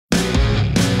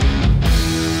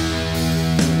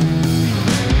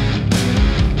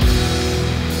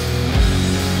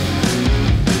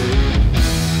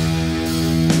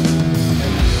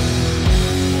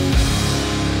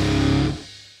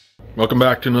Welcome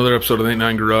back to another episode of the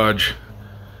 89 Garage.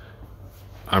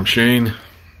 I'm Shane.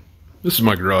 This is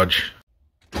my garage.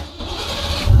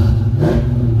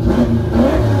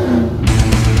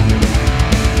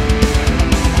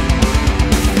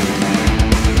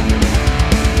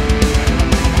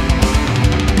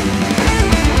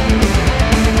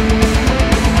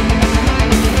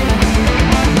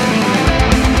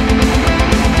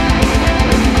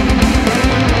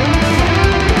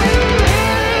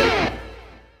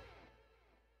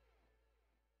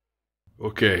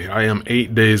 Okay, I am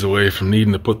 8 days away from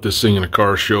needing to put this thing in a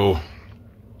car show.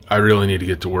 I really need to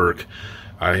get to work.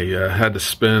 I had to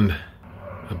spend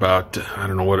about, I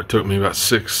don't know what it took me, about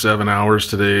 6-7 hours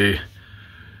today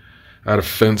at a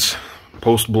fence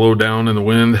post blow down in the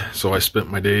wind. So I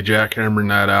spent my day jackhammering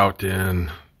that out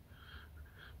and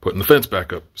putting the fence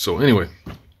back up. So anyway,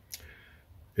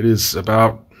 it is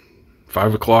about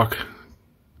 5 o'clock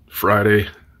Friday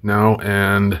now,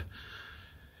 and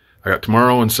I got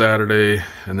tomorrow and Saturday,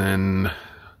 and then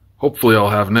hopefully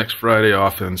I'll have next Friday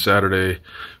off, and Saturday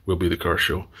will be the car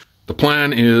show. The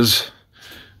plan is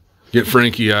get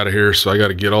Frankie out of here, so I got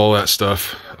to get all that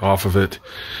stuff off of it.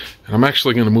 And I'm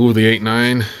actually going to move the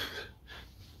 89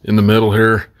 in the middle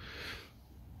here,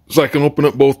 so I can open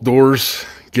up both doors,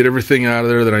 get everything out of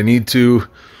there that I need to,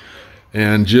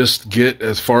 and just get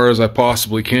as far as I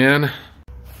possibly can.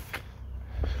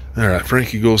 All right,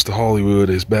 Frankie Goes to Hollywood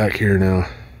is back here now.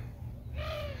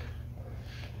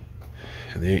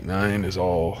 And the 89 is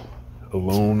all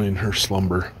alone in her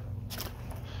slumber.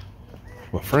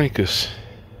 But Frankus,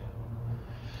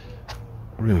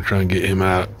 we're going to try and get him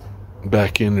out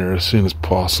back in there as soon as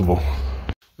possible.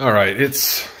 Alright, it's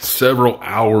several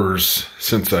hours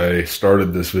since I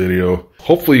started this video.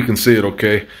 Hopefully you can see it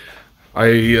okay.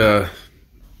 I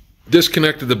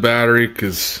disconnected the battery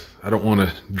because I don't want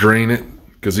to drain it,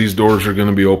 because these doors are going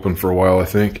to be open for a while, I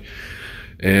think.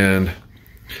 And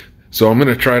so I'm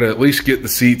going to try to at least get the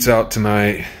seats out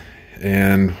tonight,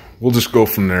 and we'll just go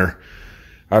from there.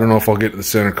 I don't know if I'll get to the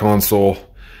center console.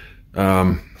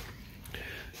 I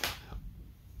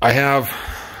have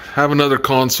another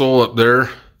console up there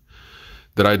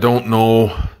that I don't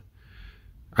know.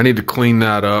 I need to clean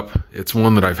that up. It's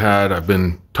one that I've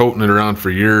been toting it around for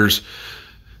years,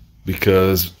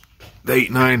 because the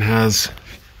 89 has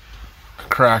a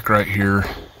crack right here.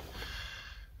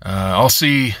 I'll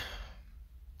see.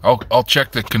 I'll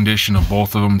check the condition of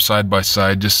both of them side by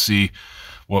side, just see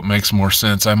what makes more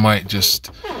sense. I might just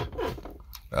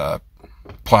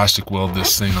plastic weld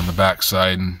this thing on the back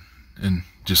side and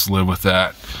just live with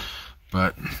that.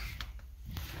 But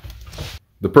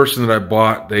the person that I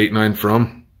bought the 89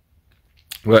 from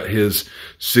let his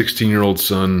 16-year-old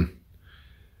son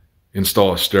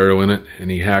install a stereo in it,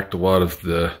 and he hacked a lot of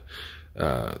the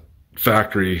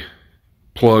factory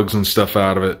plugs and stuff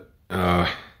out of it.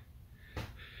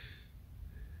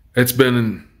 It's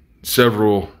been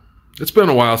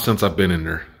a while since I've been in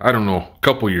there. I don't know, a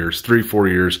couple years, 3-4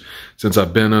 years since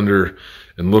I've been under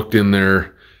and looked in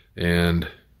there. And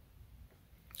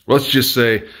let's just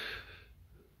say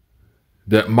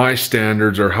that my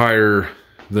standards are higher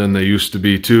than they used to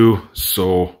be too.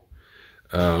 So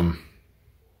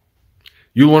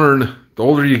you learn, the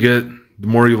older you get, the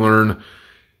more you learn,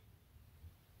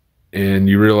 and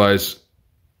you realize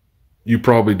you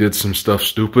probably did some stuff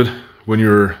stupid when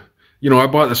you're, I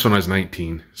bought this when I was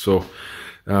 19, so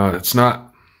it's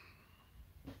not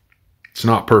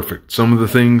perfect. Some of the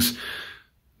things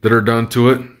that are done to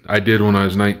it, I did when I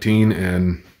was 19,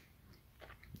 and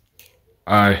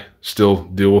I still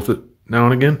deal with it now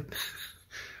and again.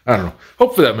 I don't know.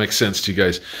 Hopefully that makes sense to you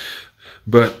guys.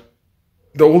 But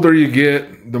the older you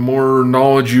get, the more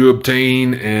knowledge you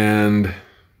obtain, and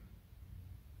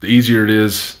the easier it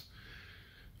is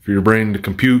for your brain to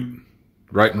compute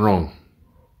right and wrong.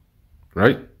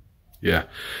 Right? Yeah.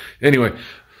 Anyway,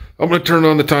 I'm going to turn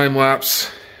on the time lapse.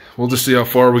 We'll just see how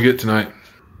far we get tonight.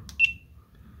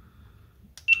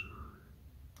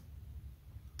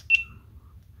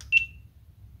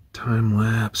 Time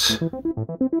lapse.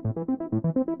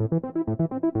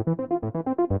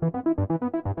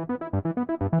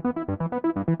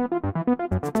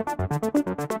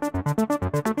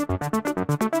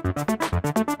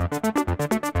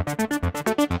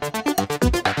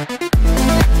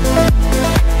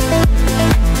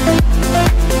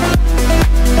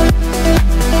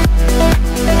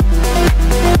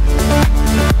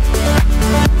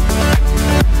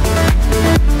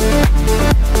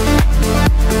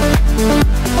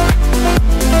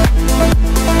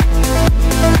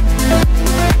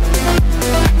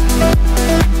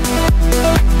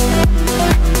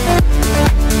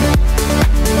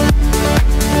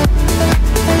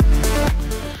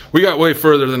 we got way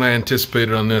further than I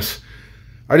anticipated on this.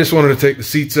 I just wanted to take the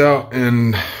seats out,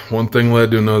 and one thing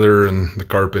led to another, and the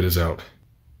carpet is out.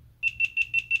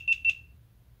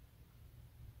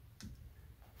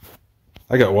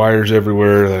 I got wires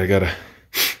everywhere that I gotta...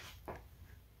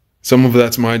 Some of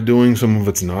that's my doing, some of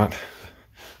it's not.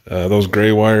 Those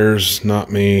gray wires, not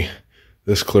me.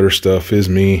 This clear stuff is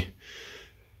me.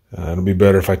 It'll be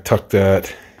better if I tuck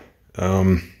that.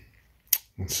 Let's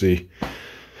see.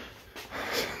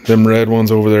 Them red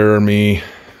ones over there are me.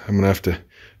 I'm gonna have to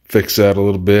fix that a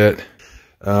little bit.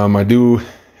 I do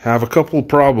have a couple of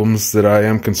problems that I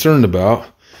am concerned about,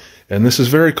 and this is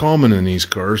very common in these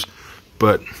cars,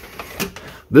 but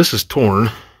this is torn.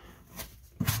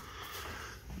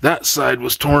 That side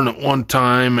was torn at one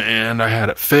time and I had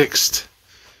it fixed.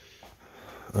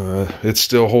 It's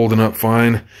still holding up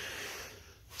fine.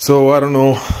 So I don't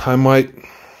know, I might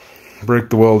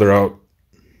break the welder out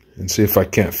and see if I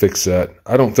can't fix that.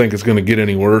 I don't think it's going to get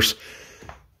any worse,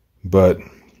 but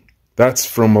that's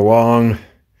from a long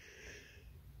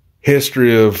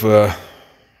history of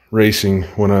racing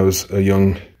when I was a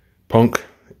young punk,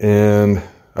 and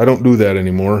I don't do that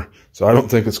anymore, so I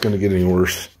don't think it's going to get any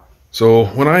worse. So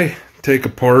when I take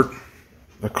apart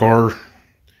a car,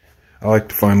 I like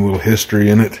to find a little history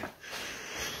in it.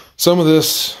 Some of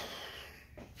this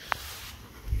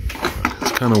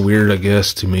is kind of weird, I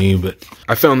guess, to me, but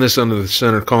I found this under the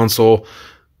center console.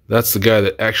 That's the guy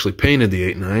that actually painted the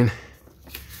 89.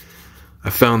 I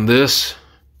found this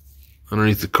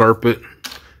underneath the carpet.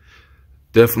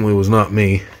 Definitely was not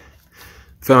me.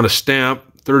 Found a stamp,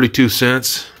 32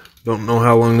 cents. Don't know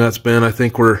how long that's been. I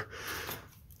think we're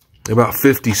about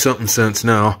 50 something cents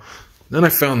now. Then I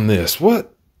found this.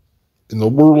 What in the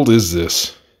world is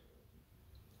this?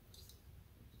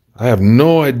 I have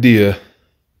no idea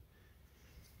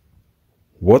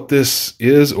what this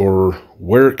is or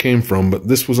where it came from, but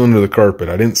this was under the carpet.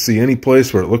 I didn't see any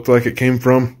place where it looked like it came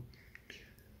from.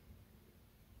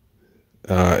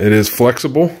 It is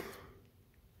flexible.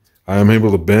 I am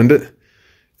able to bend it.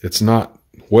 It's not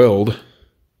weld.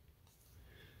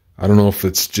 I don't know if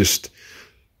it's just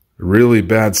a really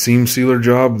bad seam sealer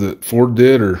job that Ford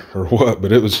did or what,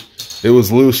 but it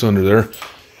was loose under there.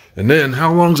 And then,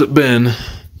 how long's it been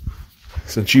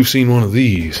since you've seen one of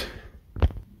these?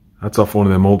 That's off one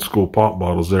of them old school pop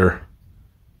bottles there.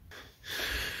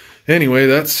 Anyway,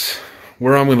 that's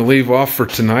where I'm going to leave off for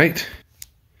tonight.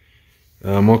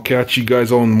 I'll catch you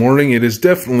guys all in the morning. It is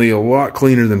definitely a lot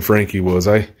cleaner than Frankie was.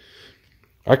 I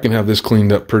can have this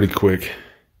cleaned up pretty quick.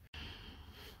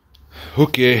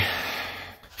 Okay.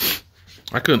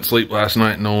 I couldn't sleep last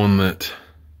night knowing that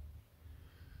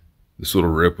this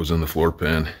little rip was in the floor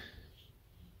pan.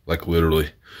 Like literally.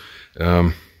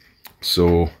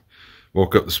 So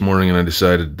woke up this morning and I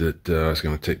decided that I was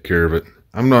going to take care of it.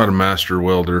 I'm not a master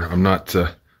welder. I'm not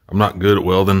good at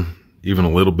welding, even a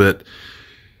little bit.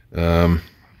 But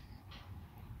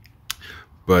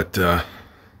I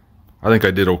think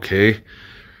I did okay.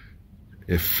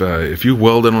 If you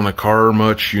weld it on a car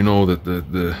much, you know that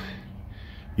the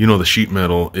sheet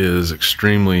metal is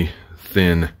extremely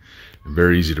thin and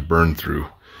very easy to burn through.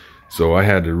 So I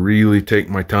had to really take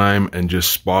my time and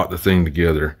just spot the thing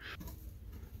together.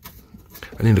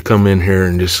 I need to come in here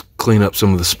and just clean up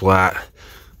some of the splat.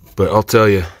 But I'll tell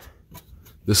you,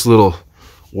 this little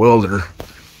welder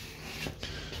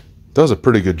does a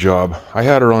pretty good job. I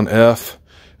had her on F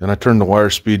and I turned the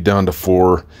wire speed down to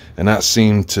 4, and that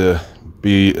seemed to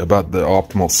be about the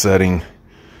optimal setting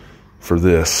for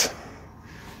this.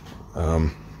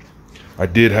 I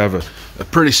did have a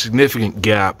pretty significant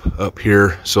gap up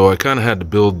here, so I kind of had to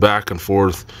build back and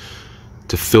forth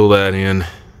to fill that in.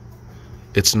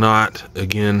 It's not,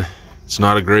 again, it's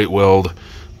not a great weld,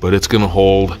 but it's going to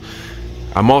hold.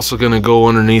 I'm also going to go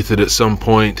underneath it at some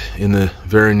point in the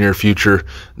very near future,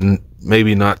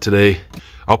 maybe not today.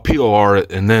 I'll POR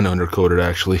it and then undercoat it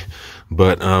actually,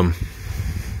 but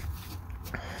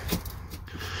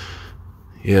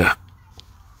yeah,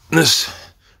 this,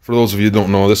 for those of you who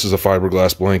don't know, this is a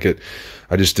fiberglass blanket.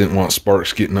 I just didn't want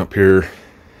sparks getting up here.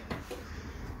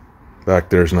 Back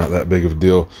there's not that big of a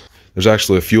deal. There's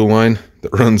actually a fuel line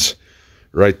that runs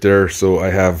right there, so I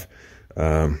have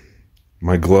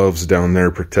my gloves down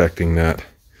there protecting that.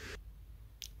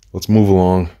 Let's move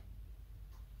along,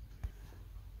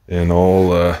 and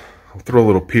I'll throw a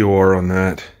little POR on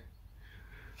that.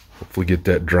 Hopefully get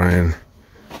that drying,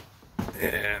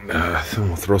 and then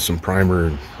we'll throw some primer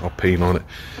and I'll paint on it.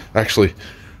 Actually,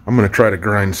 I'm going to try to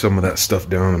grind some of that stuff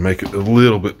down and make it a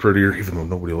little bit prettier, even though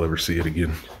nobody will ever see it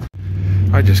again.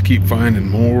 I just keep finding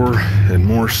more and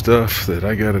more stuff that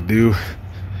I got to do.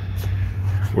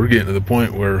 we're getting to the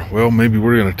point where, well, maybe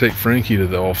we're going to take Frankie to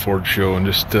the All Ford show and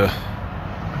just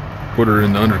put her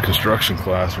in the under construction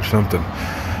class or something.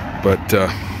 But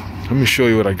let me show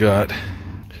you what I got.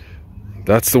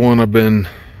 That's the one I've been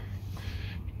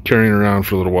carrying around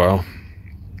for a little while.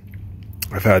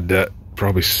 I've had that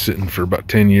probably sitting for about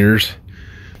 10 years.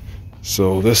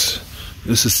 So this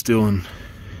is still in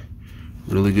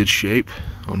really good shape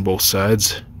on both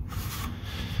sides.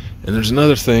 And there's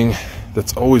another thing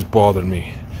that's always bothered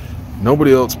me.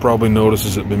 Nobody else probably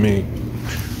notices it but me.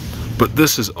 But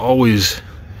this has always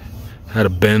had a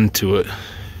bend to it.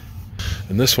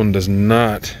 And this one does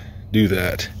not do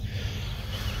that.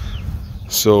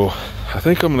 So I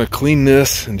think I'm gonna clean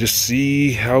this and just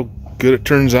see how good it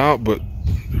turns out. But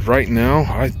right now,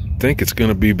 I think it's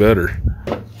gonna be better.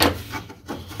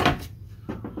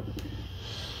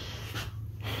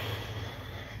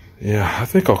 Yeah, I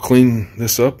think I'll clean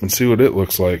this up and see what it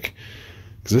looks like.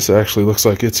 Because this actually looks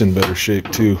like it's in better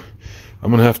shape too. I'm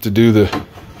going to have to do the...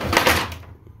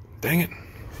 Dang it.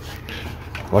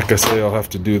 Like I say, I'll have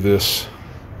to do this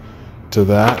to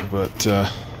that. But,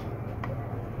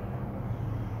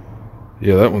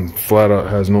 yeah, that one flat out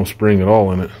has no spring at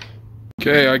all in it.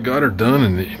 Okay, I got her done,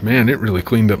 and man, it really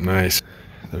cleaned up nice.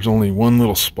 There's only one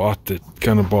little spot that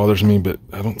kind of bothers me, but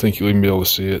I don't think you'll even be able to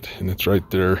see it. And it's right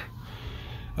there.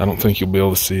 I don't think you'll be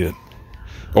able to see it.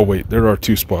 Oh wait, there are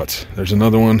two spots. There's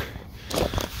another one.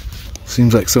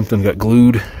 Seems like something got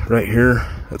glued right here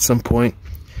at some point.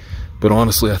 But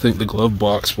honestly, I think the glove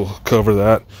box will cover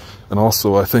that. And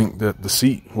also, I think that the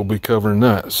seat will be covering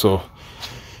that. So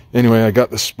anyway, I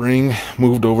got the spring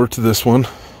moved over to this one.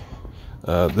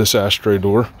 This ashtray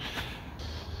door.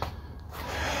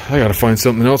 I gotta find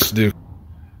something else to do.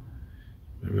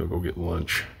 Maybe I'll go get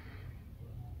lunch.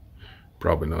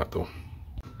 Probably not though.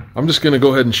 I'm just going to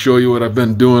go ahead and show you what I've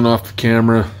been doing off the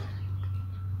camera.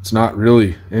 It's not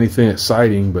really anything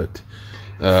exciting, but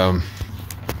I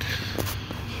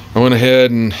went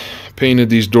ahead and painted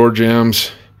these door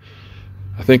jambs.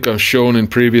 I think I've shown in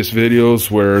previous videos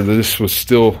where this was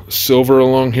still silver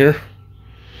along here,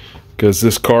 because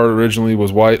this car originally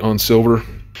was white on silver.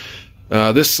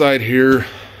 This side here,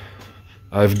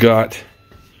 I've got,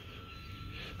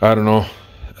 I don't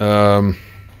know,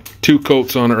 2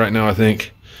 coats on it right now, I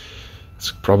think.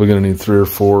 It's probably going to need 3 or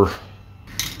 4.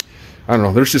 I don't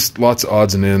know. There's just lots of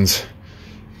odds and ends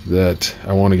that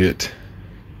I want to get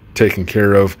taken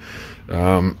care of.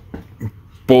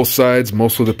 Both sides,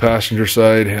 most of the passenger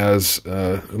side has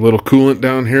a little coolant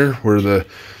down here where the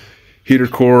heater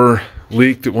core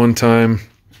leaked at one time.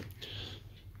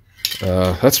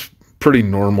 That's pretty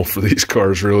normal for these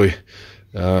cars, really.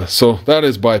 So that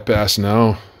is bypassed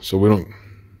now, so we don't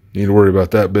need to worry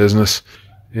about that business.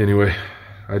 Anyway,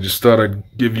 I just thought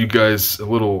I'd give you guys a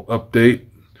little update.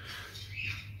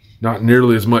 Not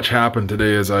nearly as much happened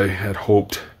today as I had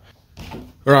hoped.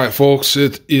 All right, folks,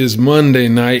 it is Monday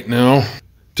night now.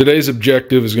 Today's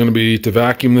objective is going to be to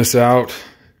vacuum this out.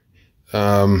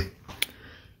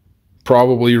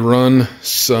 Probably run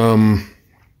some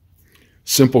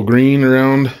Simple Green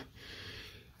around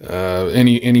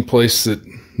any place that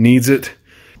needs it.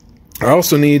 I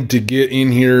also need to get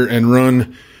in here and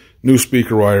run new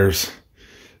speaker wires.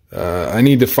 I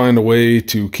need to find a way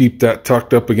to keep that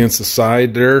tucked up against the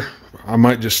side there. I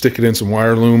might just stick it in some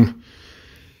wire loom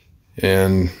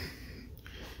and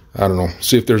I don't know,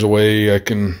 see if there's a way I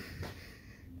can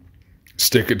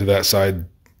stick it to that side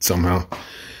somehow.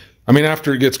 I mean,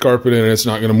 after it gets carpet in it, it's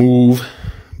not going to move,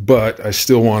 but I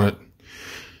still want it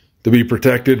to be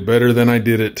protected better than I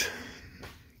did it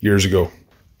years ago.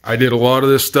 I did a lot of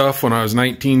this stuff when I was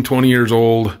 19, 20 years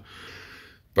old,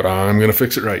 but I'm going to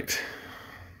fix it right.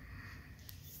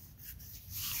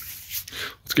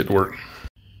 Let's get to work.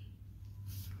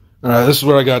 All right, this is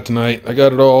what I got tonight. I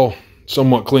got it all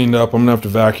somewhat cleaned up. I'm going to have to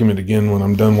vacuum it again when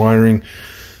I'm done wiring.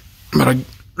 But I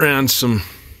ran some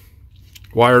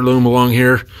wire loom along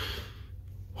here,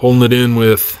 holding it in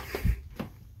with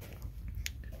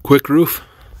quick roof.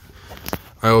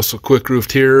 I also quick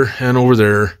roofed here and over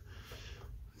there,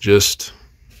 just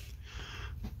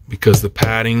because the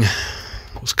padding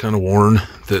was kind of worn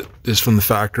that is from the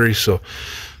factory, so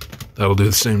that'll do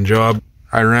the same job.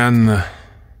 I ran the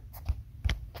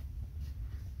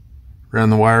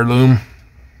wire loom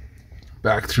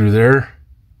back through there,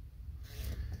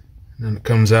 and then it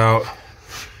comes out,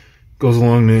 goes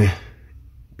along the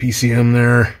PCM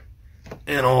there,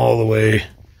 and all the way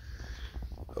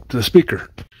up to the speaker.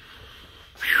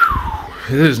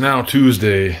 Whew. It is now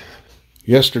Tuesday.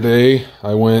 Yesterday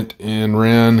I went and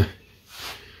ran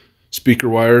speaker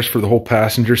wires for the whole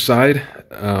passenger side,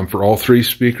 for all 3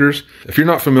 speakers. If you're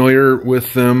not familiar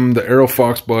with them, the Aero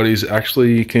Fox bodies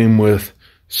actually came with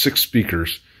 6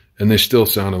 speakers, and they still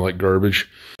sounded like garbage.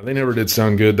 They never did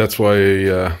sound good. That's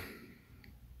why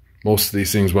most of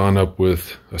these things wound up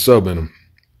with a sub in them.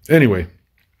 Anyway,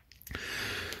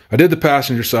 I did the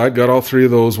passenger side, got all 3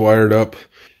 of those wired up,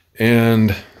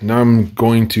 and now I'm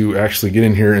going to actually get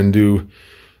in here and do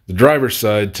the driver's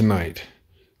side tonight.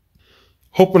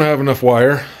 Hoping I have enough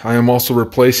wire. I am also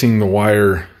replacing the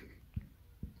wire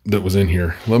that was in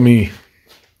here. Let me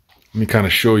kind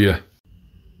of show you.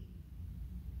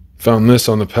 Found this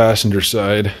on the passenger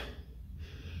side.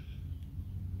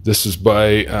 This is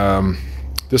by,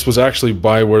 this was actually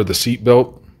by where the seat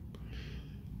belt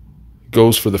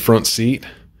goes for the front seat,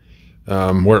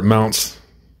 where it mounts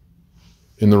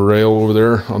in the rail over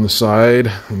there on the side.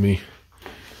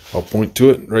 I'll point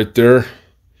to it right there.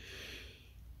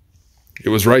 It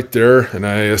was right there, and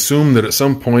I assumed that at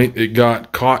some point it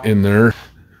got caught in there.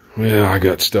 Well, I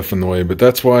got stuff in the way, but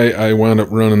that's why I wound up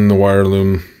running the wire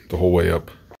loom the whole way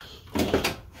up.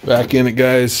 Back in it,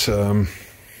 guys. I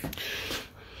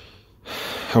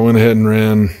went ahead and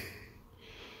ran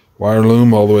wire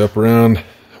loom all the way up around. I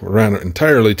ran it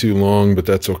entirely too long, but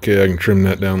that's okay. I can trim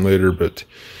that down later, but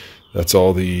that's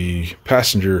all the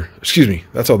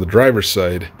that's all the driver's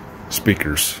side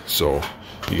speakers. So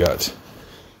you got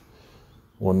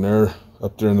one there,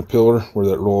 up there in the pillar where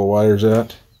that roll of wire's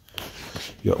at.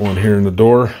 You got one here in the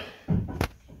door, and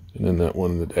then that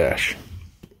one in the dash.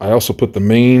 I also put the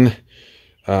main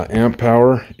amp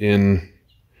power in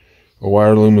a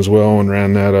wire loom as well and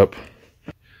ran that up.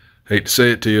 Hate to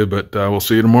say it to you, but we'll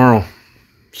see you tomorrow.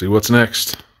 See what's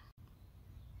next.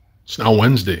 It's now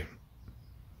Wednesday.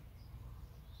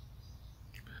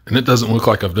 And it doesn't look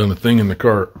like I've done a thing in the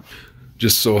car.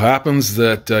 Just so happens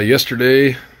that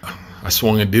yesterday I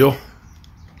swung a deal.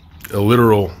 A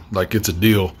literal, like it's a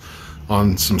deal,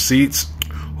 on some seats.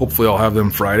 Hopefully I'll have them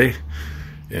Friday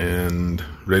and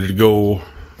ready to go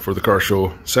for the car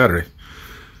show Saturday.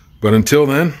 But until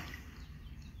then,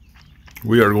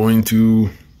 we are going to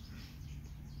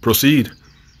proceed.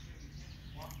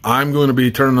 I'm going to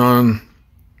be turning on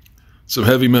some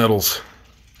heavy metals.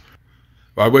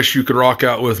 I wish you could rock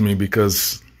out with me,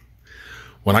 because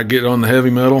when I get on the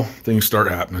heavy metal, things start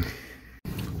happening.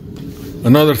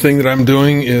 Another thing that I'm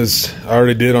doing is, I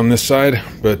already did on this side,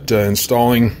 but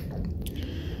installing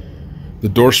the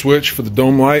door switch for the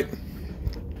dome light.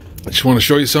 I just want to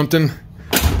show you something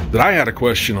that I had a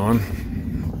question on.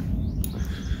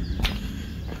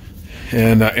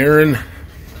 And Aaron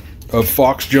of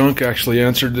Fox Junk actually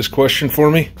answered this question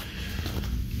for me.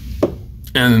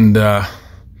 And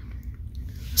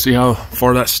see how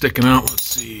far that's sticking out? Let's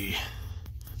see.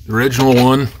 The original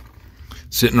one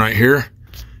sitting right here.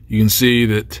 You can see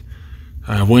that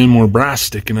I have way more brass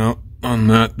sticking out on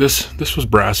that. This was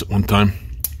brass at one time.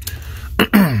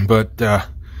 But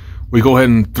we go ahead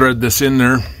and thread this in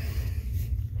there,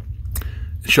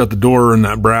 shut the door, and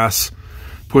that brass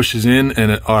pushes in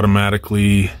and it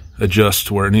automatically adjusts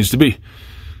to where it needs to be.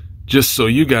 Just so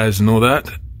you guys know that.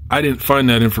 I didn't find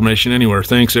that information anywhere.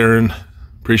 Thanks, Aaron.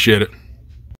 Appreciate it.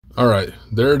 All right,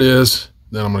 there it is.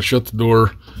 Then I'm going to shut the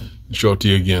door and show it to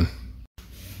you again.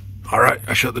 All right,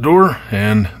 I shut the door,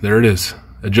 and there it is,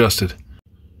 adjusted.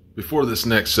 Before this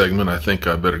next segment, I think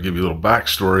I better give you a little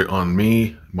backstory on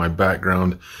me, my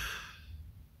background.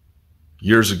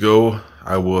 Years ago,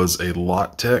 I was a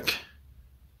lot tech.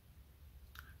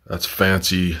 That's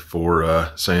fancy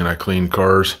for saying I clean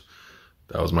cars.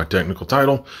 That was my technical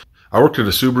title. I worked at a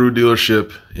Subaru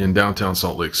dealership in downtown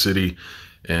Salt Lake City,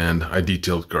 and I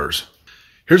detailed cars.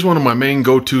 Here's one of my main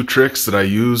go-to tricks that I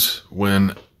use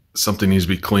when something needs to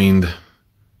be cleaned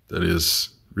that is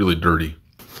really dirty.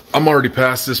 I'm already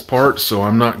past this part, so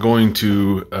I'm not going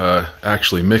to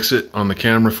actually mix it on the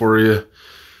camera for you,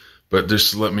 but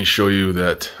just let me show you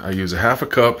that I use a half a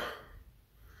cup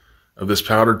of this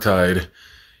powdered Tide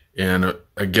and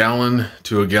a gallon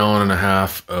to a gallon and a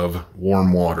half of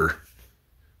warm water,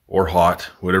 or hot,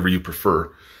 whatever you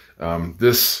prefer.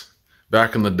 This,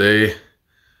 back in the day,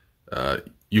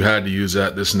 you had to use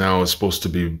that. This now is supposed to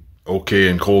be okay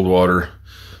in cold water,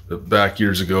 but back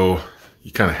years ago,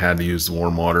 you kind of had to use the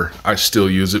warm water. I still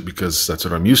use it because that's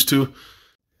what I'm used to.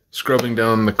 Scrubbing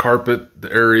down the carpet,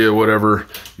 the area, whatever,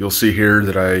 you'll see here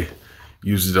that I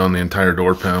used it on the entire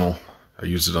door panel. I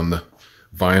used it on the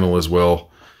vinyl as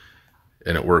well,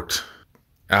 and it worked.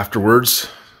 Afterwards,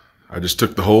 I just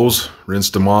took the hose,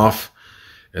 rinsed them off,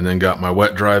 and then got my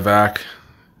wet dry vac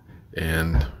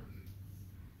and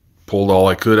pulled all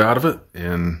I could out of it,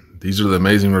 and these are the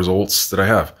amazing results that I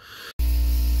have.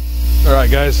 All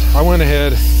right, guys, I went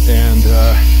ahead and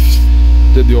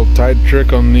did the old tide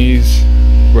trick on these,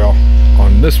 well,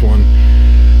 on this one,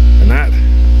 and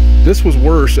this was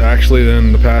worse actually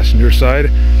than the passenger side.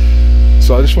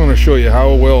 So I just want to show you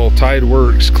how well Tide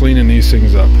works cleaning these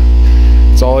things up.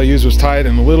 So all I used was Tide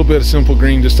and a little bit of Simple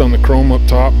Green just on the chrome up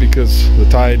top because the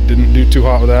Tide didn't do too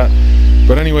hot with that.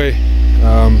 But anyway,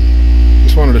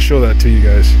 just wanted to show that to you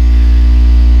guys.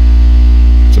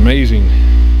 It's amazing.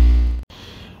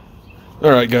 All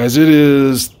right, guys, it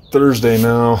is Thursday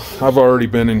now. I've already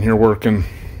been in here working.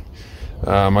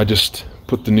 I just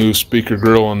put the new speaker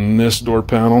grill on this door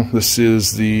panel. This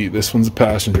one's the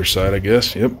passenger side, I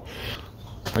guess. Yep.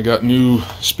 I got new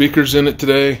speakers in it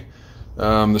today.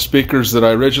 The speakers that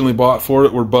I originally bought for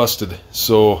it were busted,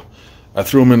 so I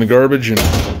threw them in the garbage and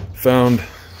found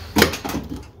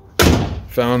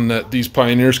that these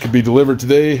Pioneers could be delivered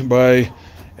today by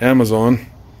Amazon.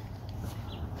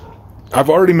 I've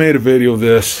already made a video of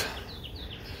this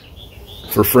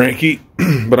for Frankie,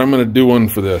 but I'm going to do one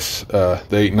for this, the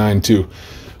 892.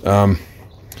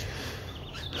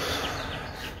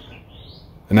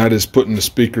 And that is putting the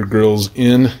speaker grills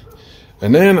in.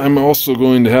 And then I'm also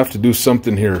going to have to do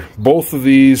something here. Both of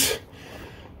these,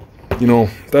 you know,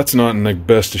 that's not in the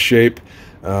best of shape.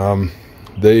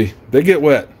 They get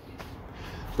wet.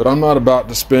 But I'm not about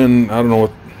to spend, I don't know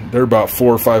what, they're about $400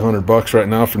 or $500 right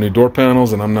now for new door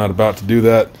panels, and I'm not about to do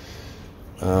that.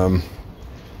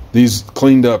 These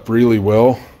cleaned up really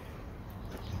well,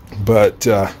 but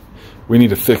we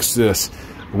need to fix this.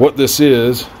 What this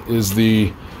is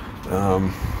the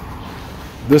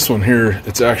this one here,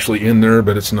 it's actually in there,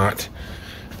 but it's not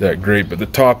that great. But the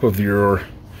top of your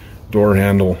door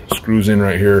handle screws in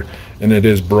right here, and it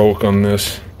is broke on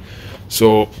this.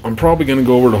 So I'm probably going to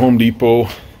go over to Home Depot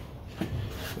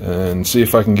and see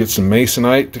if I can get some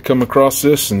masonite to come across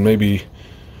this and maybe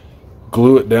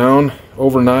glue it down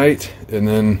overnight, and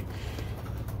then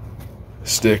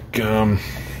stick, I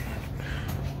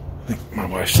think my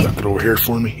wife stuck it over here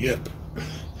for me, yep.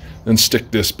 Then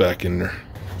stick this back in there.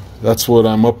 That's what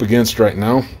I'm up against right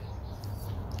now.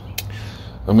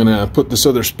 I'm gonna put this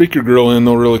other speaker grill in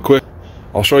though really quick.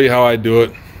 I'll show you how I do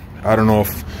it. I don't know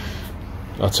if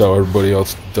that's how everybody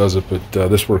else does it, but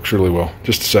this works really well.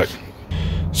 Just a sec.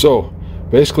 So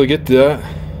basically get that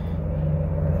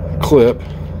clip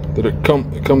that it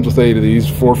comes with 8 of these,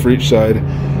 4 for each side,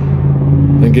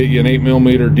 and get you an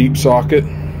 8mm deep socket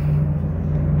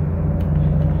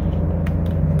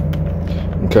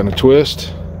and kind of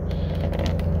twist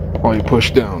while you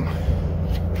push down.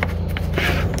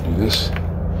 Do this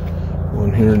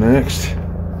one here next.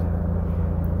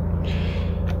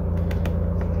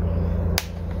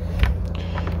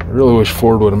 I really wish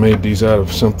Ford would have made these out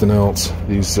of something else,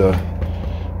 these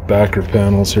backer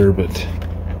panels here, but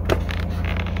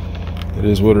it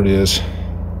is what it is.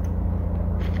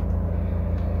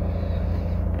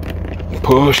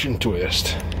 Push and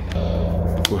twist.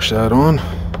 Push that on.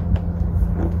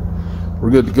 We're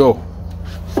good to go.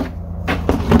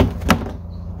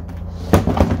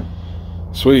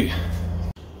 Sweet.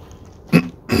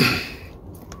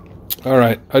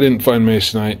 Alright, I didn't find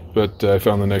masonite, but I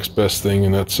found the next best thing,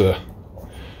 and that's a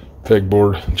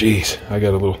pegboard. Jeez, I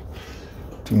got a little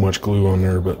too much glue on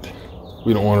there, but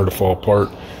we don't want her to fall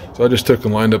apart. So I just took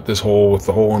and lined up this hole with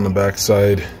the hole on the back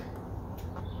side.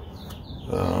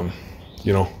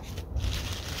 You know,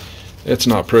 it's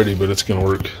not pretty, but it's gonna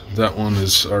work. That one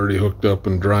is already hooked up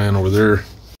and drying over there.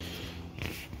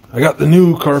 I got the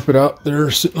new carpet out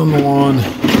there sitting on the lawn.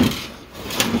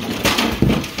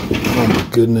 Oh my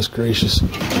goodness gracious,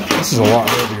 this is a lot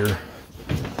heavier.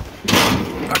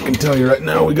 I can tell you right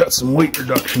now, we got some weight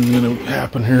reduction gonna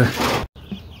happen here.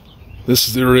 This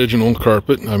is the original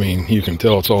carpet. I mean, you can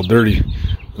tell it's all dirty.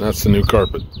 That's the new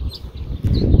carpet.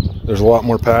 There's a lot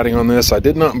more padding on this. I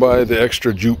did not buy the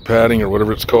extra jute padding or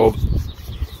whatever it's called,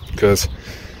 because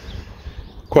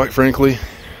quite frankly,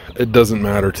 it doesn't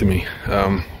matter to me.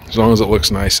 As long as it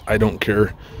looks nice, I don't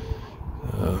care.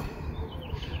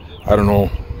 I don't know,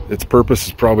 its purpose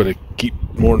is probably to keep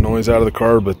more noise out of the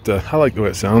car, but I like the way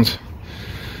it sounds.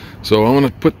 So I'm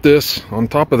going to put this on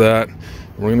top of that.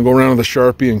 We're going to go around with a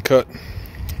Sharpie and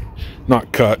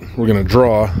we're going to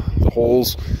draw the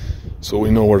holes so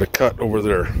we know where to cut over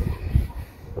there.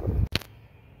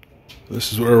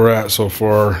 This is where we're at so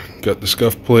far. Got the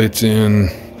scuff plates in.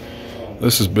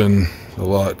 This has been a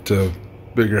lot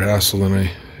bigger hassle than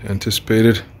I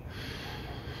anticipated.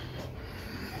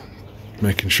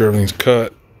 Making sure everything's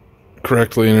cut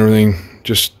correctly and everything.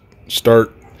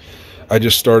 I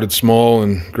just started small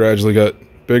and gradually got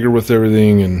bigger with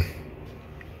everything, and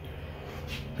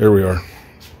here we are.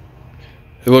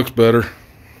 It looks better.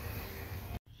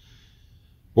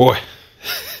 Boy,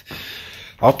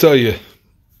 I'll tell you,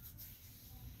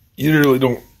 you really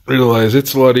don't realize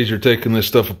it's a lot easier taking this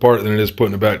stuff apart than it is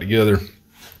putting it back together.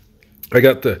 I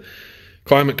got the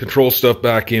climate control stuff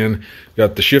back in,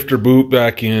 got the shifter boot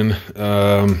back in,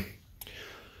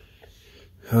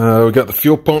 we got the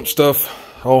fuel pump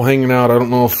stuff all hanging out. I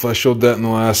don't know if I showed that in the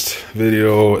last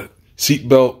video.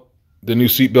 Seatbelt, the new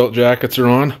seatbelt jackets are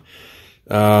on.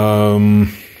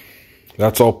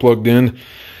 That's all plugged in.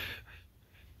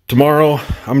 Tomorrow,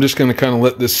 I'm just going to kind of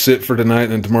let this sit for tonight,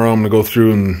 and then tomorrow I'm going to go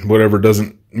through and whatever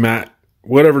doesn't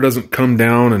come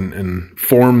down and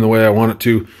form the way I want it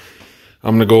to,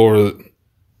 I'm going to go over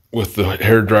with the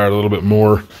hairdryer a little bit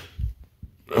more.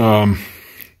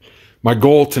 My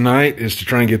goal tonight is to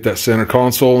try and get that center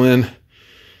console in.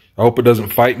 I hope it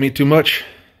doesn't fight me too much.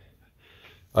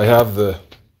 I have the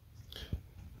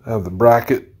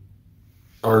bracket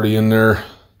already in there.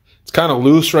 It's kind of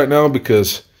loose right now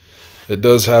because it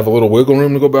does have a little wiggle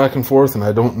room to go back and forth, and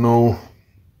I don't know,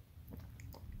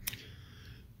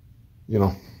 you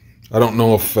know, I don't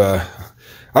know if, I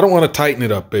don't want to tighten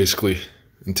it up basically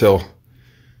until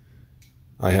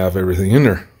I have everything in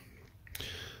there.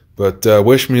 But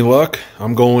wish me luck.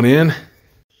 I'm going in.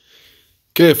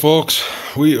 Okay, folks,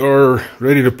 we are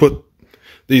ready to put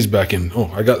these back in.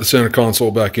 Oh, I got the center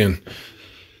console back in.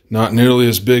 Not nearly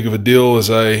as big of a deal as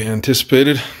I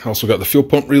anticipated. Also got the fuel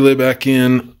pump relay back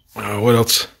in. What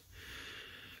else?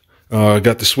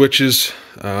 Got the switches,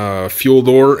 fuel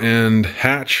door and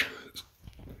hatch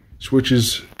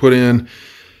switches put in.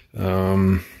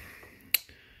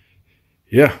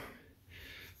 Yeah.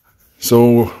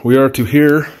 So we are to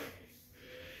here.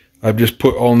 I've just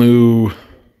put all new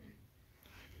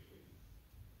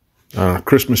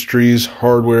Christmas trees,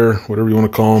 hardware, whatever you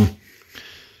want to call them.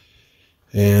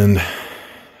 And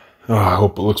I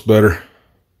hope it looks better.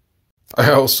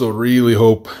 I also really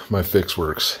hope my fix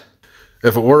works.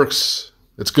 If it works,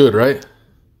 it's good, right?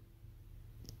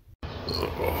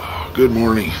 Oh, good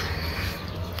morning.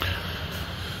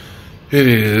 It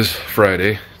is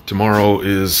Friday. Tomorrow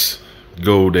is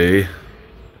go day,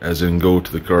 as in go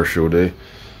to the car show day.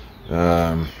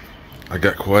 I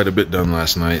got quite a bit done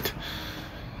last night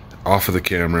off of the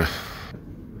camera.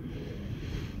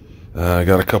 I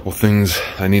got a couple things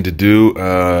I need to do.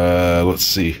 Let's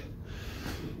see.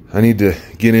 I need to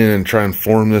get in and try and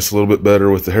form this a little bit better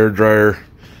with the hairdryer.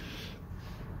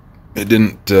 It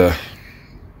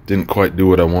didn't quite do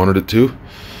what I wanted it to.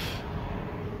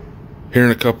 Here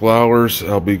in a couple hours,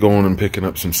 I'll be going and picking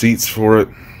up some seats for it.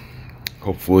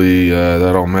 Hopefully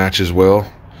that all matches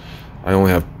well. I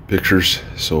only have pictures,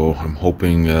 so I'm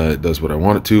hoping it does what I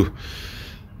want it to.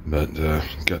 But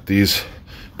got these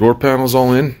door panels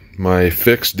all in. My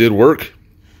fix did work,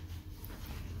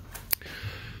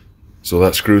 so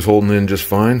that screw's holding in just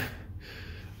fine.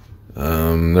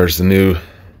 There's the new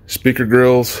speaker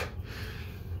grills.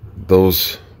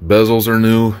 Those bezels are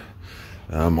new.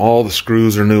 All the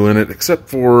screws are new in it, except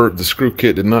for the screw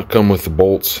kit did not come with the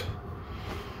bolts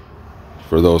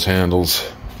for those handles,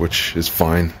 which is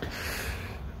fine.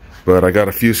 But I got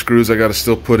a few screws I got to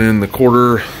still put in. The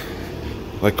quarter,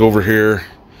 like over here,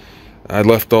 I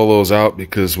left all those out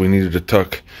because we needed to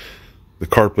tuck the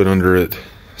carpet under it.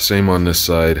 Same on this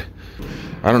side.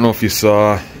 I don't know if you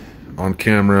saw on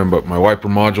camera, but my wiper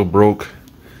module broke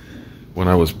when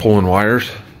I was pulling wires.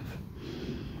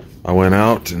 I went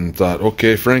out and thought,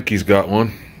 okay, Frankie's got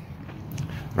one.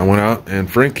 I went out and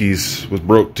Frankie's was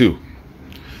broke too.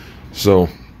 So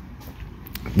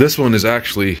this one is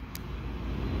actually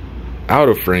out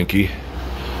of Frankie.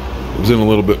 It was in a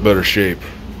little bit better shape.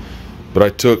 But I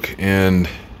took and,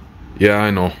 yeah,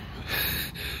 I know.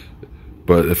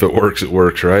 But if it works, it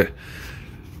works, right?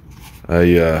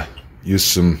 I used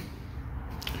some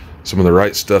of the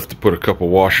right stuff to put a couple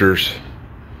washers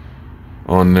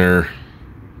on there.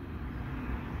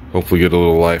 Hopefully get a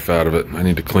little life out of it. I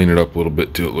need to clean it up a little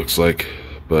bit too, it looks like.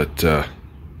 But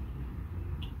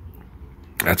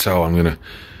that's how I'm gonna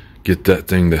get that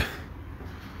thing to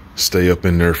stay up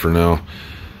in there for now.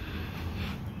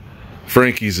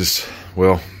 Frankie's is,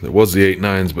 well, it was the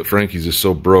 8.9s, but Frankie's is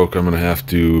so broke I'm gonna have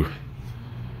to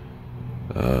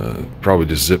probably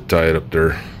just zip tie it up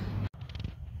there.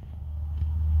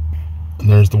 And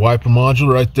there's the wiper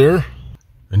module right there.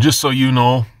 And just so you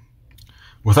know,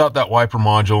 without that wiper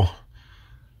module,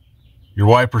 your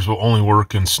wipers will only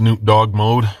work in Snoop Dogg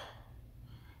mode,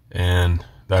 and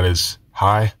that is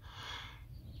high.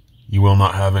 You will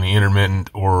not have any intermittent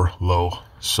or low.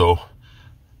 So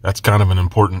that's kind of an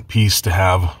important piece to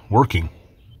have working.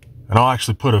 And I'll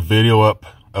actually put a video up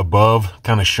above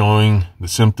kind of showing the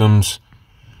symptoms,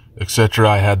 etc.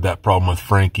 I had that problem with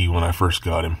Frankie when I first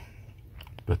got him.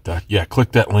 But yeah,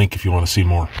 click that link if you want to see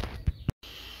more.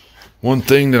 One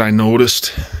thing that I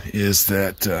noticed is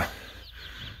that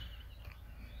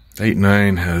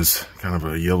 8.9 has kind of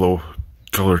a yellow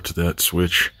color to that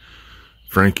switch.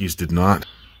 Frankie's did not.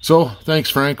 So thanks,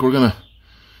 Frank. We're gonna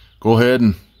go ahead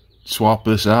and swap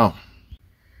this out.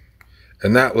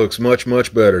 And that looks much,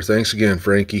 much better. Thanks again,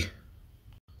 Frankie.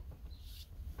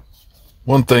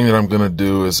 One thing that I'm gonna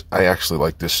do is, I actually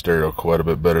like this stereo quite a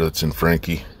bit better that's in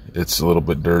Frankie. It's a little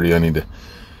bit dirty. I need to,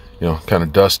 you know, kind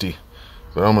of dusty.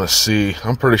 But I'm gonna see.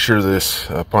 I'm pretty sure this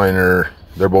Pioneer,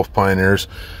 they're both Pioneers.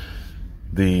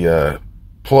 The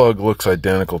plug looks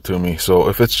identical to me. So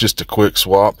if it's just a quick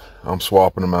swap, I'm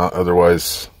swapping them out.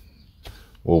 Otherwise,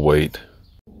 we'll wait.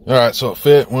 All right, so it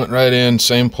fit, went right in,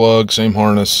 same plug, same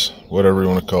harness, whatever you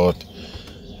want to call it.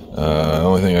 The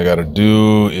only thing I got to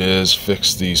do is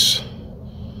fix these.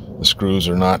 The screws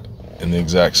are not in the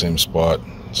exact same spot,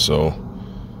 so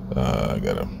I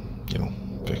gotta, you know,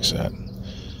 fix that.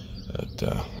 But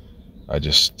I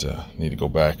just need to go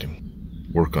back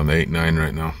and work on the 8.9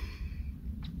 right now.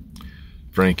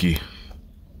 Frankie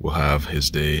will have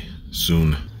his day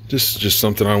soon. Just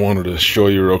something I wanted to show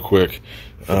you real quick.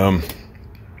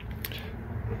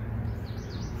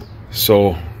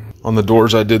 So on the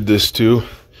doors I did this too,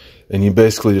 and you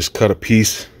basically just cut a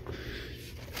piece.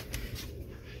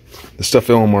 The stuff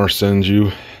LMR sends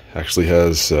you actually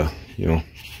has you know,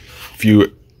 a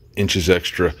few inches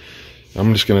extra.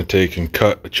 I'm just gonna take and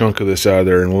cut a chunk of this out of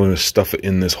there, and we're gonna stuff it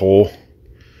in this hole,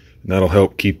 and that'll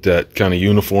help keep that kind of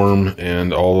uniform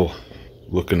and all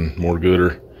looking more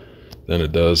gooder than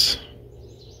it does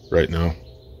right now.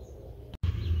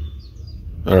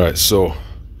 All right, so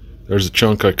there's a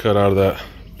chunk I cut out of that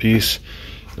piece.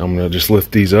 I'm gonna just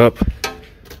lift these up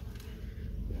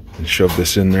and shove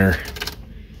this in there,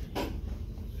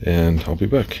 and I'll be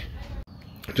back.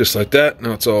 Just like that,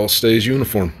 now it's all stays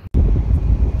uniform.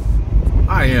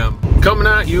 I am coming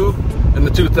at you in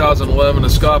the 2011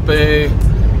 Escape.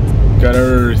 Got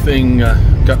everything,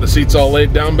 got the seats all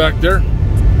laid down back there,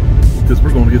 because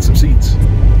we're going to get some seats.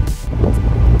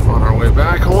 On our way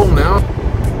back home now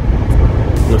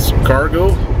with some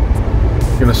cargo.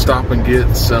 Gonna stop and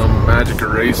get some magic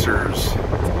erasers. Just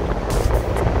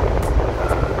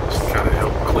kind of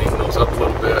help clean those up a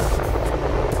little bit.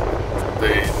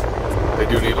 They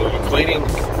do need a little cleaning.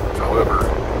 However,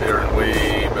 they're in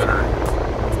way better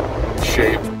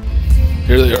shape.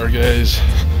 Here they are, guys,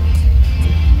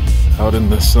 out in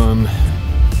the sun.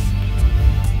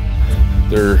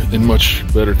 They're in much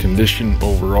better condition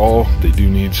overall. They do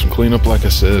need some cleanup, like I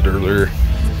said earlier.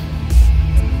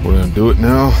 We're gonna do it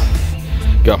now.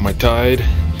 Got my Tide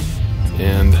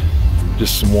and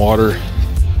just some water,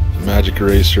 the magic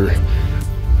eraser.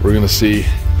 We're gonna see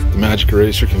if the magic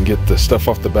eraser can get the stuff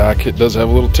off the back. It does have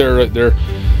a little tear right there,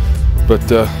 but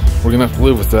we're gonna have to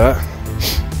live with that.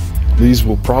 These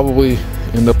will probably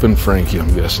end up in Frankie,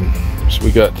 I'm guessing. So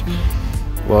we got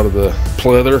a lot of the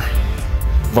pleather,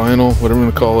 vinyl, whatever I'm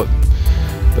gonna call it,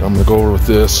 that I'm gonna go over with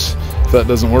this. If that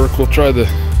doesn't work, we'll try the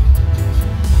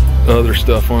other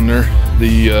stuff on there,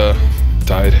 the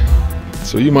Tide.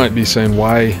 So you might be saying,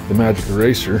 why the magic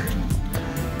eraser?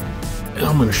 And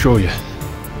I'm gonna show you.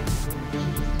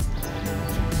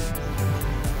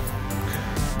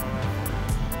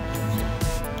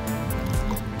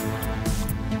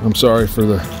 I'm sorry for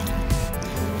the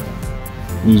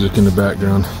music in the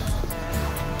background,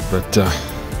 but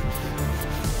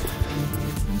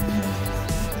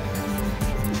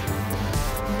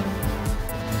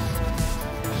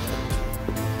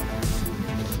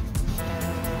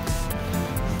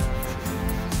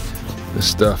this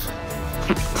stuff,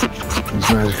 these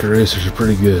magic erasers are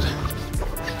pretty good.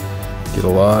 Get a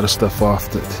lot of stuff off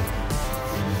that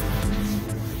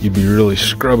you'd be really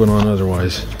scrubbing on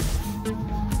otherwise.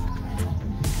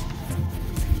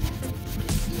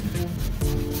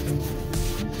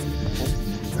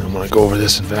 I'm gonna go over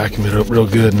this and vacuum it up real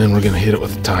good, and then we're gonna hit it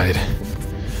with the Tide.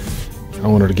 I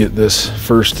wanted to get this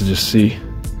first to just see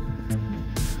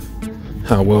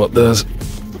how well it does.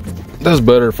 It does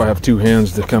better if I have two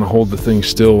hands to kind of hold the thing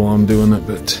still while I'm doing it,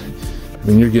 but I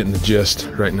mean, you're getting the gist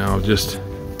right now, just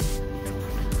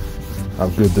how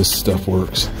good this stuff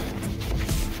works.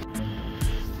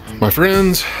 My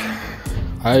friends,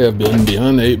 I have been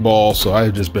behind the 8 ball, so I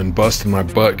have just been busting my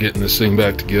butt getting this thing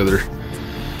back together.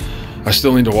 I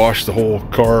still need to wash the whole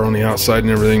car on the outside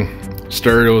and everything.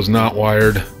 Stereo is not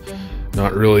wired.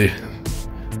 Not really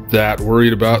that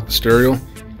worried about the stereo.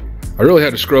 I really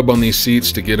had to scrub on these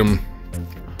seats to get them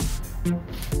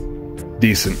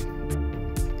decent.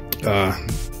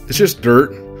 It's just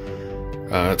dirt.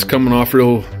 It's coming off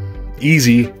real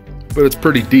easy, but it's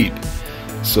pretty deep.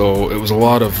 So it was a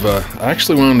lot of, I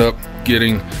actually wound up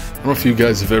getting, I don't know if you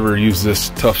guys have ever used this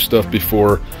Tough Stuff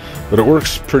before, but it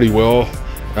works pretty well.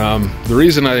 The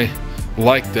reason I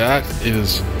like that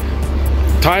is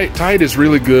Tide is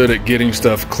really good at getting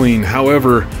stuff clean.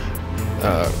 However,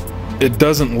 it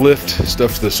doesn't lift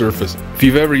stuff to the surface. If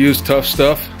you've ever used Tough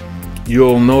Stuff,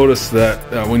 you'll notice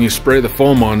that when you spray the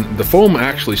foam on, the foam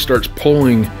actually starts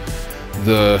pulling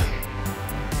the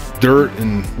dirt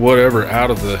and whatever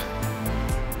out of the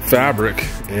fabric,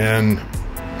 and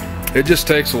it just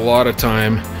takes a lot of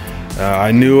time.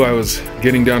 I knew I was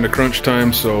getting down to crunch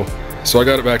time, so I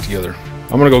got it back together.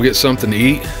 I'm gonna go get something to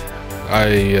eat.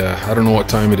 I don't know what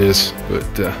time it is,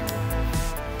 but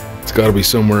it's got to be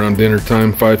somewhere around dinner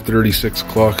time, 5:30, 6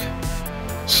 o'clock.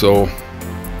 So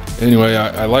anyway,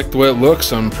 I like the way it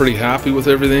looks. I'm pretty happy with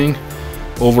everything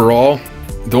overall.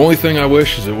 The only thing I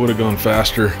wish is it would have gone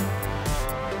faster,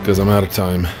 because I'm out of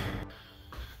time.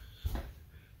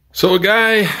 So a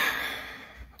guy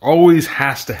always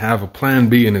has to have a plan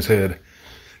B in his head,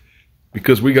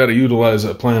 because we got to utilize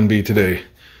that plan B today,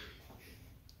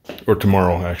 or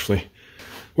tomorrow actually.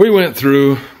 We went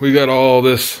through, we got all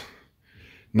this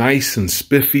nice and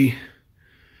spiffy,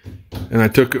 and I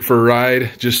took it for a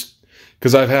ride just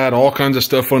because I've had all kinds of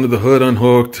stuff under the hood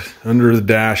unhooked, under the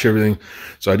dash, everything.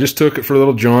 So I just took it for a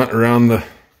little jaunt around the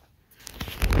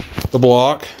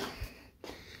block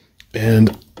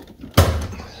and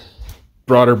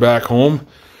brought her back home.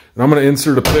 And I'm going to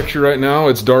insert a picture right now.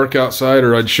 It's dark outside,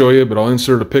 or I'd show you, but I'll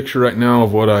insert a picture right now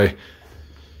of what I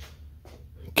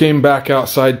came back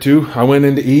outside to. I went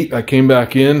in to eat, I came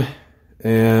back in,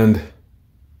 and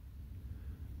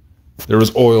there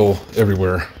was oil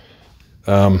everywhere.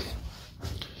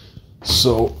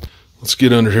 So let's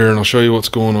get under here and I'll show you what's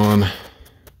going on.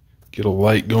 Get a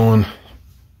light going.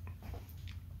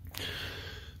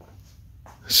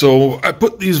 So I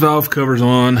put these valve covers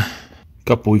on a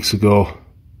couple weeks ago,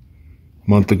 a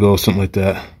month ago, something like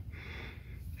that.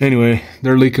 Anyway,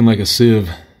 they're leaking like a sieve,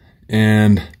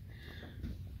 and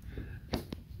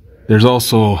there's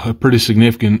also a pretty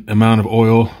significant amount of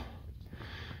oil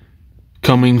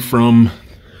coming from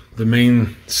the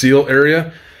main seal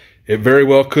area. It very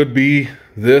well could be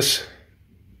this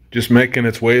just making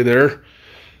its way there,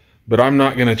 but I'm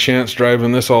not going to chance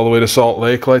driving this all the way to Salt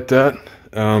Lake like that.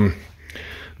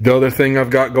 The other thing I've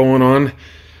got going on,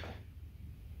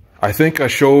 I think I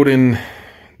showed in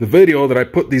the video that I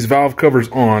put these valve covers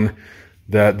on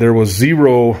that there was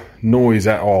zero noise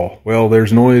at all. Well,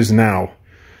 there's noise now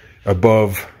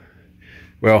above,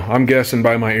 well, I'm guessing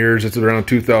by my ears it's around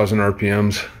 2,000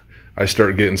 RPMs. I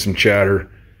start getting some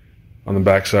chatter on the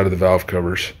back side of the valve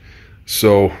covers.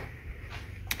 So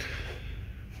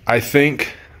I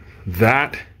think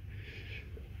that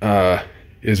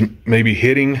is maybe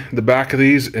hitting the back of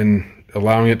these and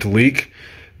allowing it to leak.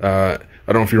 I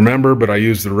don't know if you remember, but I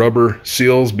used the rubber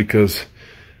seals because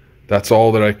that's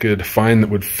all that I could find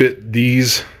that would fit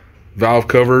these valve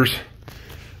covers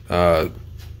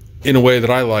in a way that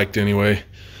I liked anyway.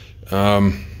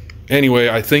 Anyway,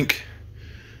 I think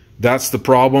that's the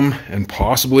problem, and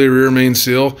possibly a rear main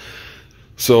seal.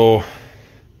 So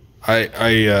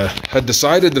I had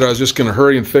decided that I was just going to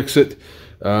hurry and fix it.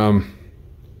 And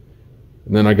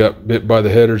then I got bit by the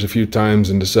headers a few times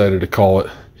and decided to call it.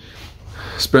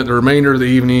 Spent the remainder of the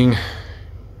evening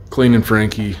cleaning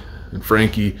Frankie, and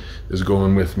Frankie is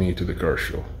going with me to the car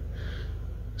show.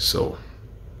 So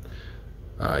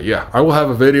yeah, I will have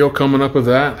a video coming up of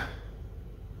that,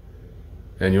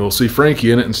 and you'll see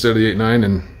Frankie in it instead of the 8.9,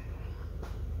 and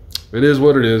it is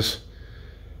what it is.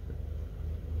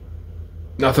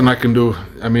 Nothing I can do.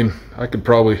 I mean, I could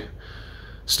probably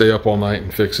stay up all night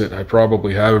and fix it. I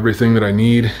probably have everything that I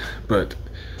need, but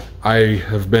I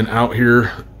have been out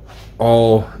here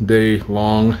all day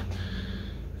long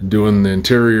doing the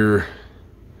interior,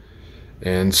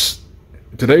 and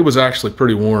today was actually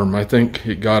pretty warm. I think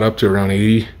it got up to around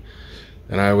 80,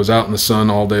 and I was out in the sun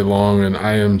all day long, and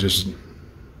I am just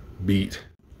beat.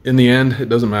 In the end, it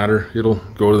doesn't matter. It'll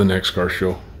go to the next car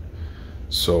show.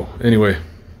 So anyway,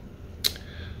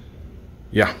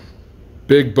 yeah,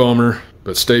 big bummer,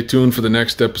 but stay tuned for the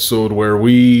next episode where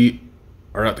we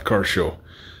are at the car show.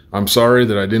 I'm sorry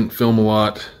that I didn't film a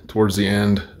lot towards the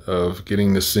end of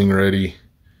getting this thing ready,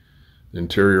 the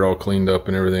interior all cleaned up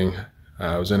and everything.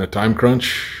 I was in a time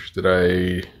crunch that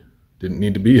I didn't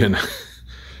need to be in,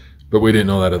 but we didn't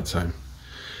know that at the time.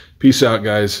 Peace out,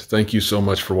 guys. Thank you so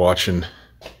much for watching.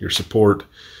 Your support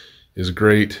is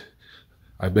great.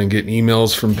 I've been getting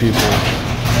emails from people.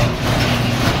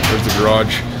 There's the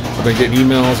garage. I've been getting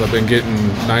emails. I've been getting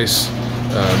nice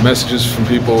messages from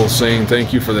people saying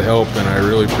thank you for the help, and I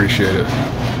really appreciate it.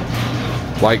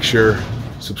 Like, share,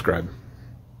 subscribe.